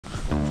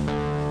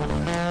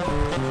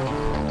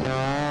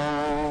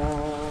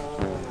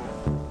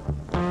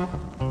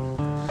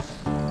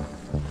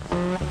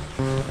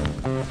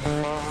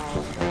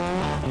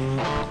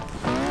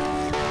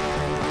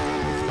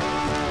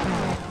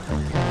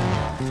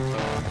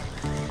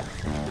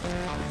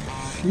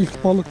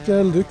ilk balık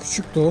geldi.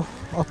 Küçüktü o.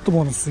 Attım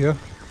onu suya.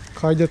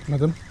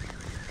 Kaydetmedim.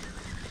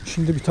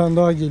 Şimdi bir tane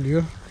daha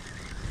geliyor.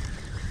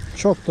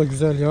 Çok da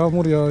güzel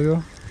yağmur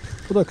yağıyor.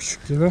 Bu da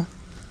küçük gibi.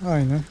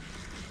 Aynen.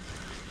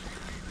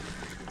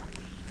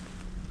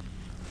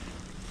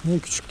 Niye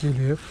küçük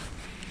geliyor?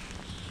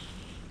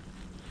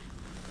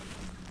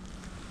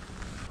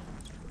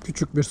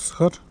 Küçük bir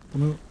skar.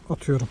 Bunu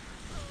atıyorum.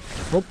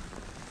 Hop.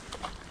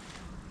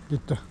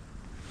 Gitti.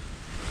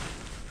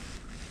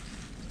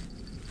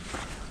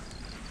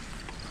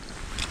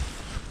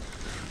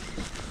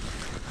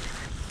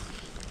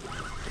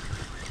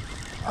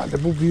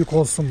 Hadi bu büyük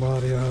olsun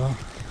bari ya.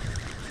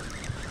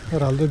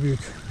 Herhalde büyük.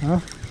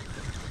 Ha?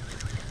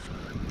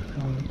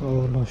 Evet,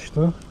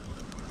 ağırlaştı.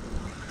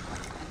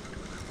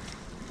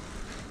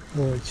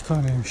 O 2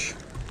 taneymiş.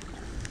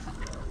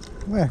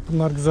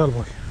 Bunlar güzel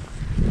boy.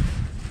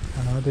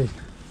 Fena değil.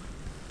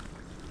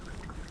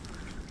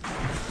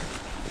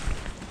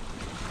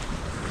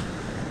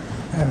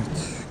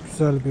 Evet,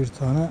 güzel bir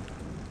tane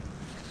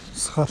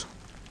skar.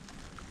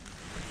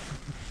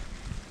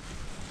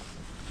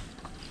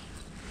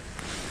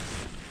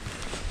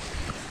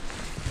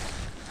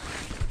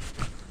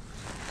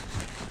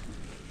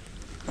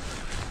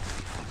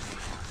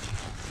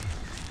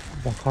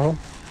 Bakalım.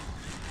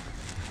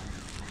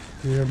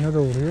 Diğerine de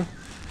vuruyor.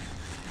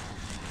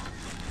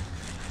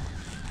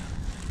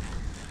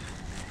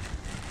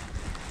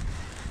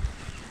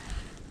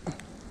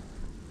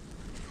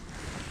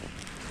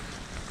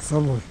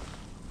 Güzel boy.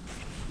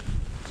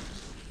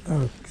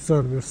 Evet,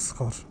 güzel bir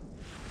skar.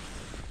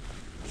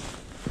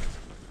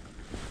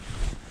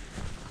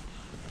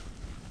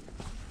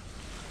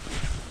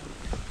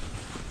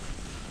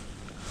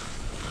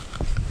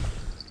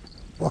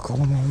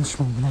 Bakalım olmuş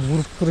mu, buna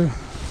vurup duruyor.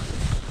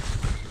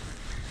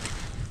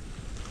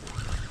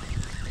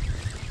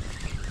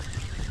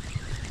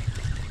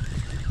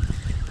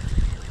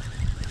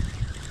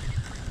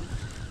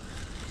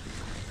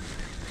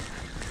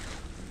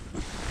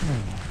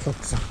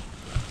 Çok güzel.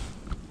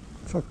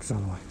 Çok güzel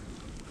boy.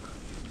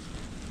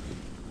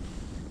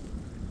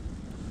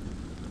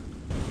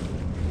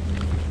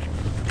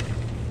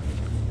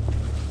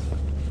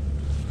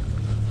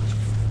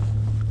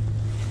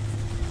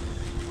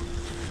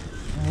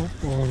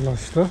 Hop,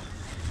 ağırlaştı.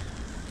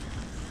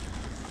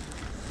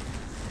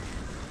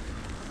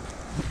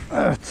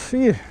 Evet,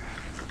 iyi.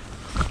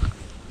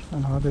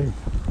 Fena değil.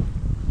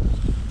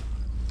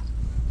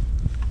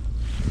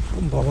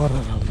 Bunda var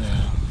herhalde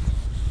ya.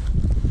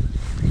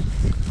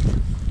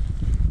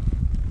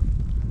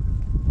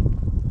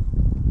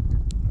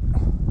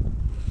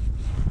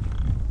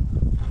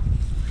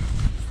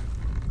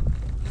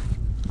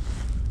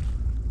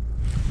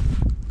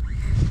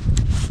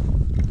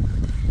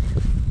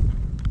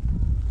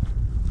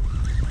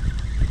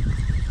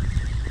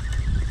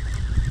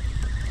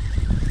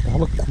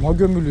 Balık kuma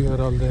gömülüyor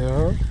herhalde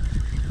ya.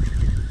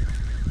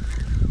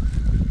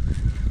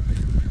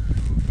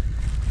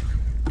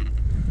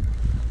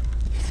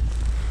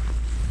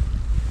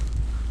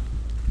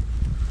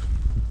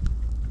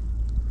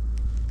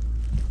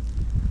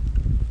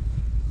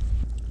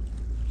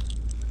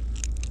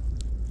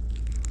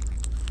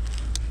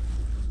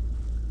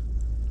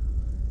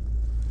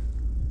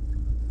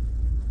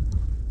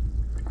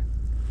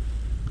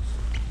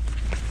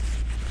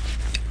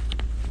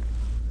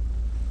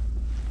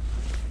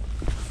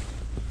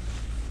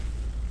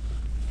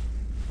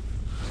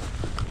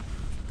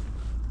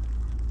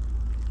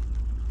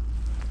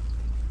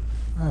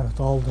 Evet,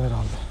 aldı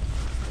herhalde.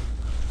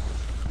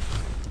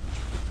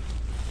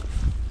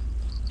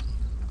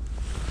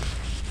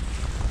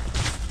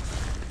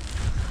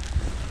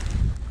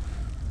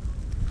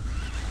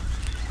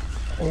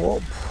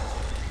 Hop.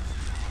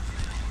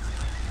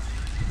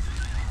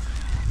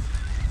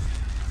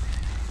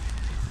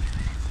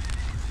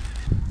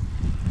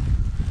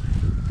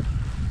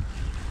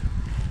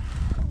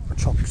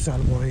 Çok güzel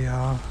boy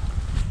ya.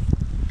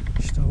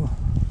 İşte bu.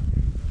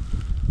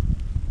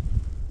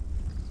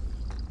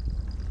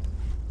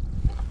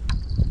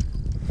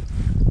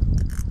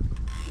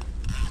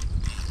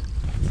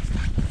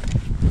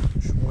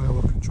 Şu boya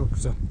bakın, çok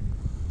güzel.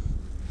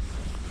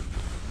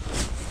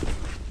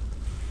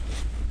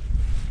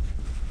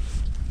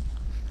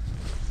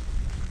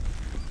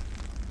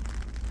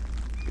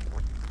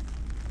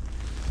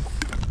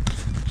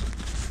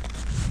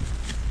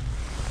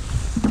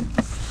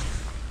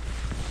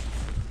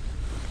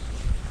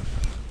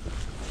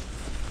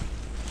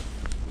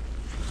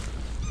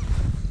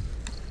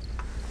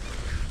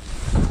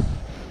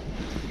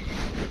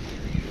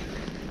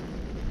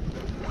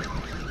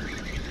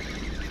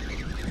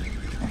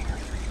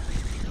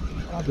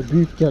 Hadi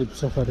büyük gel bu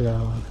sefer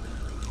ya.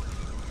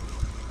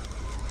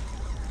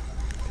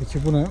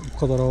 Peki bu ne? Bu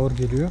kadar ağır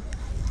geliyor.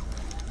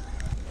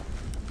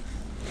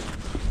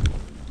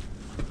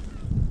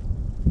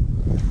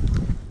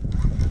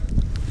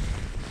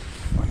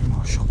 Ay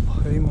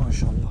maşallah, ey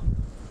maşallah.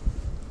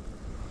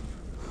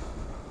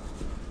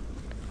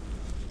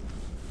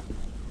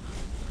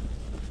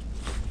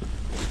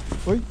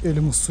 Ay,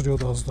 elim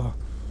ısırıyordu az daha.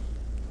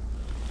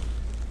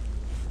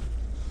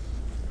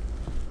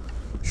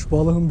 Şu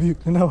balığın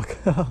büyüklüğüne bak.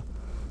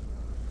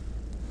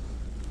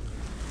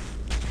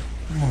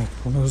 Evet,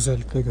 bunu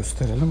özellikle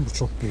gösterelim. Bu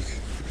çok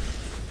büyük.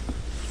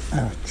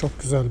 Evet,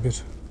 çok güzel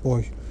bir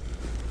boy.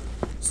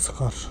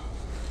 Schar.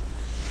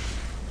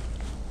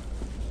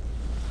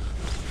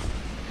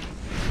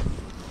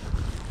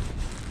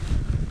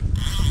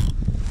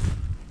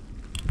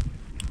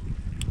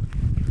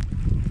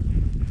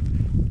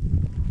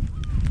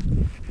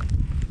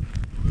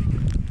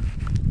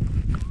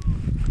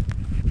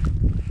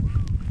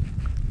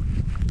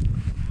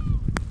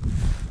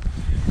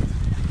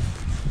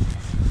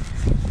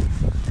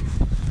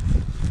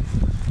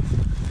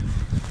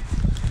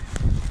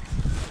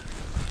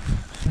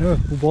 Evet,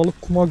 bu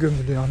balık kuma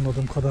gömülüyor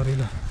anladığım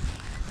kadarıyla.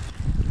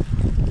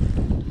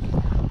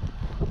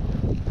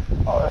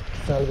 Evet,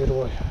 güzel bir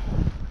boy.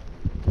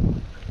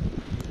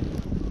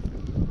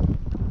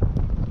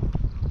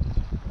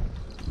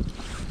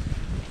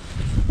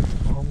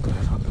 Aldı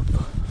herhalde bu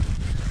da.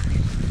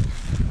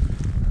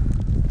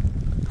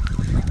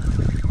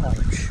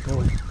 Almış.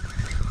 Boy.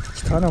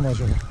 2 tane mi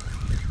acaba?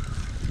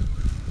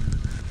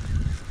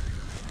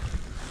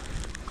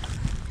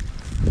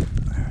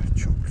 Evet,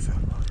 çok güzel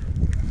var.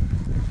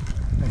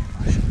 Ey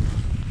maşallah.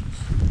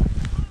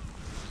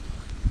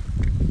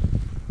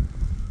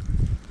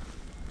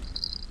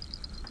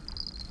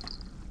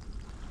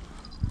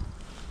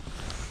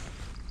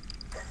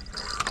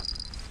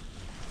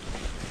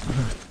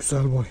 Evet,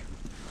 güzel boy.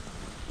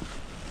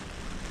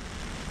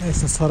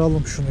 Neyse,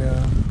 saralım şunu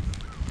ya.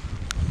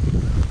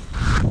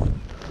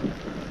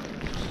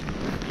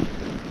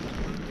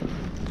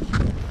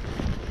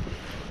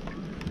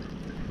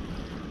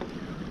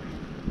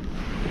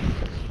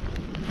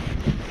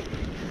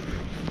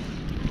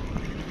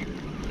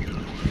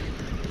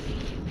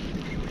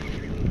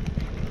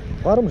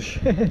 Varmış.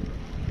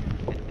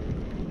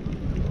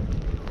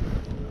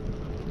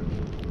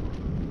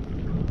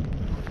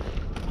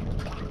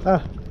 Heh,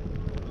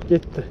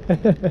 gitti.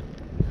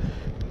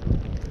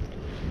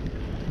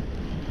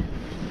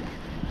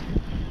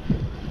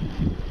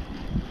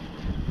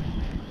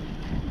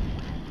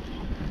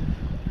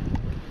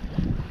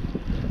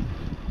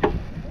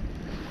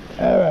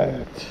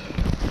 Evet.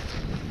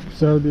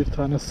 Güzel bir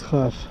tane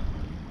schar.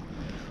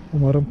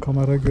 Umarım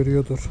kamera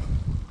görüyordur.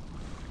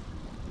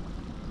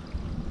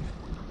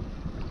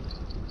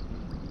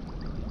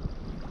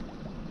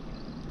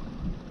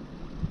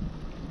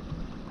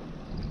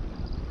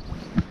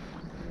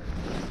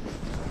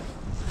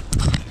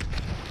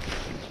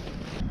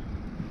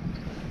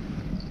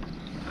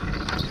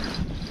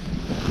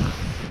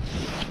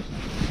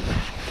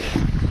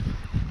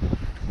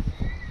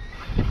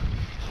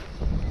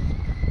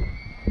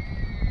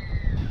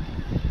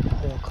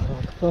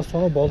 Karardıktan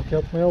sonra balık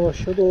yapmaya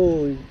başladı.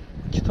 O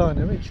 2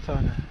 tane mi? 2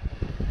 tane.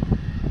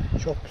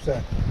 Çok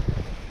güzel.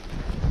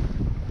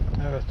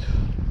 Evet.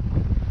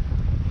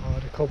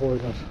 Harika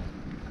boylar.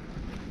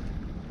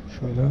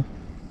 Şöyle.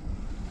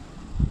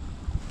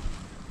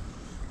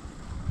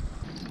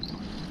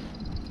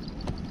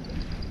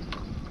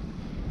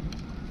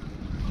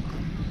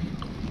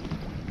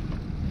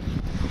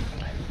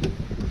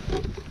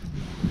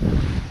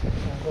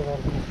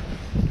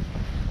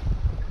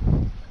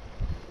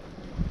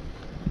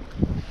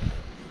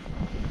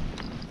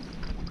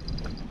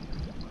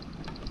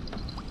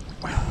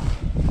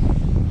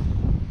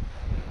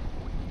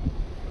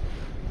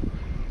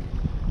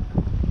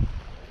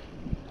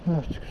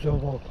 Evet, güzel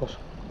balıklar.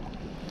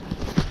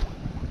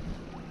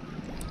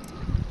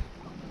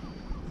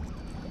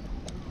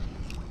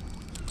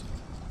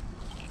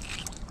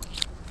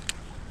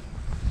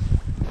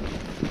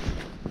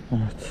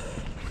 Evet.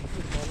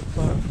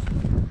 Balıklar.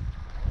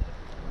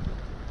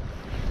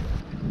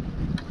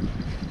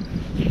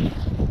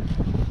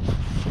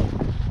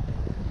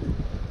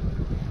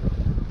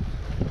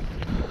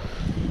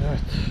 Evet,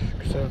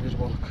 güzel bir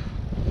balık.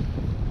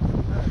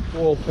 Evet, bu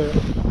oltaya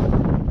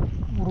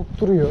vurup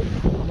duruyor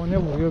ama ne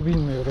vuruyor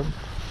bilmiyorum.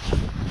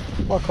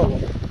 Bakalım.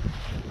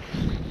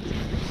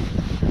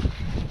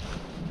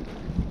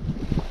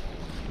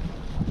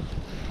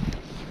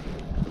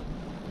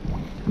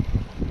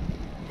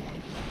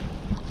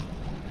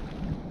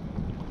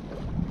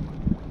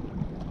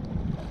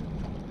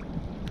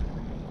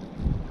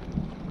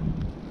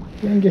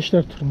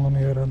 Yengeçler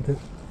tırmanıyor herhalde.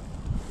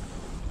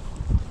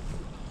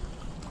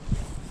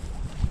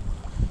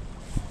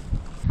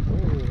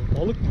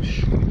 Oo,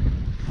 balıkmış.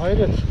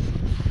 Hayret.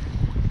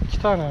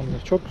 2 tane hem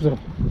de. Çok güzel.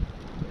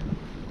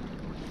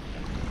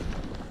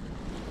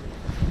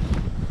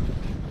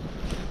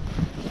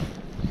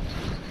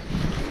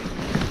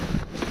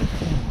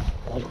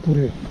 Balık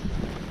vuruyor.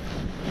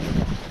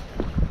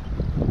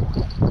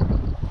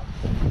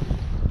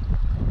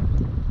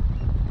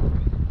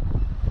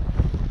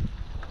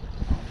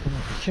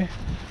 Peki.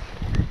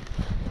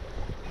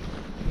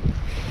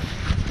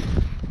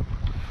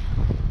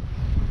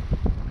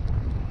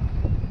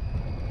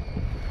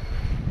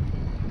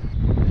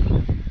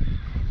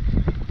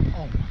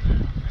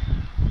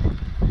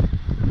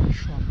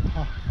 Şu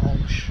an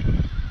almış.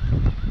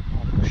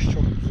 Almış,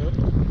 çok güzel.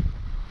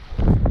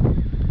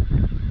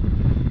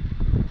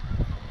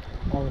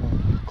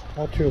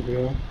 Atıyor bu ya.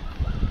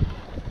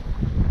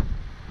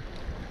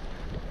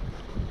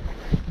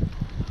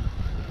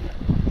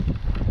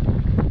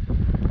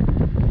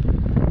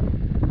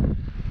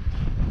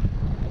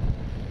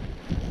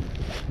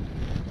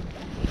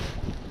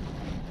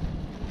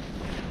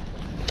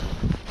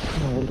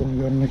 Ne olduğunu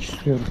görmek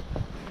istiyorum.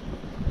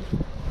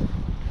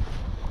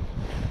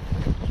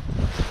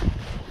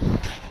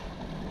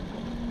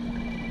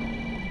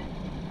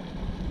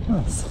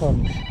 Ha,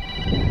 sıkarmış.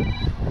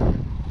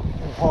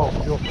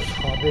 Oha, yok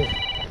abi.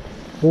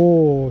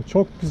 Oo,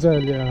 çok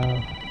güzel ya.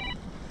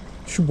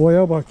 Şu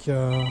boya bak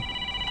ya.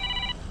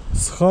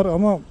 Sıkar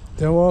ama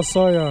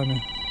devasa yani.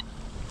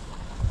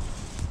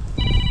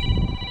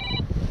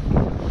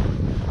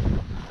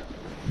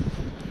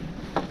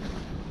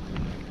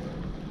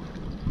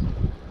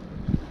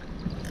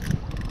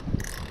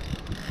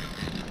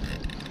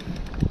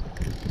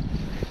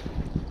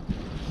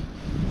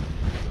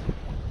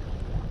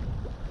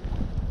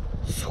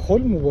 Skol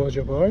mu bu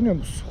acaba? Aynen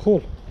bu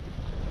skol.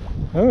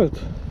 Evet.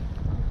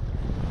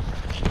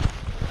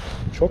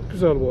 Çok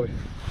güzel boy.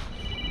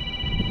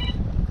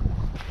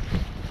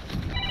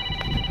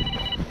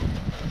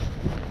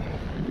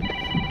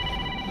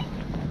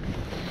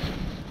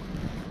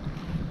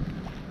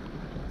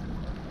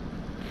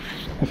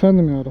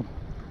 Efendim yavrum.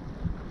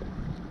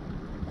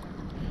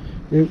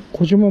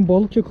 Kocaman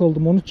balık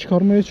yakaladım. Onu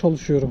çıkarmaya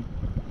çalışıyorum.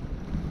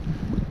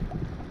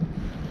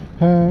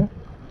 He.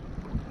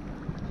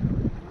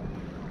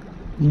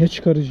 İğne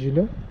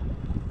çıkarıcıyla.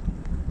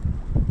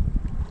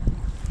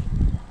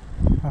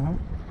 Aha.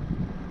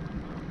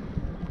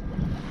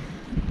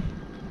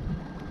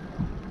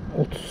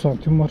 30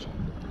 santim var.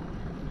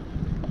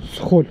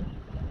 Skol.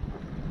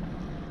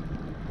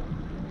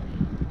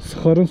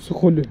 Skarın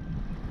skolü.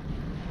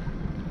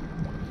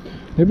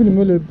 Ne bileyim,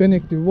 öyle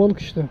benekli bir balık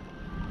işte.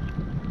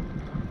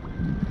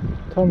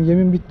 Tamam,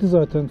 yemin bitti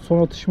zaten.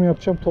 Son atışımı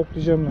yapacağım,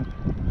 toplayacağım ben.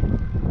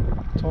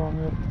 Tamam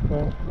yok.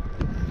 Ben...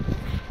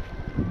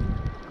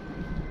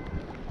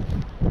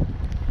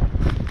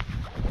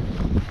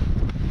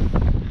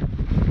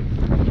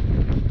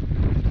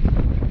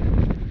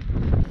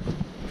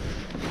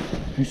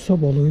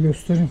 Neyse, balığı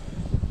göstereyim.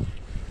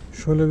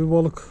 Şöyle bir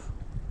balık.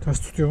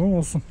 Ters tutuyor ama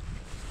olsun.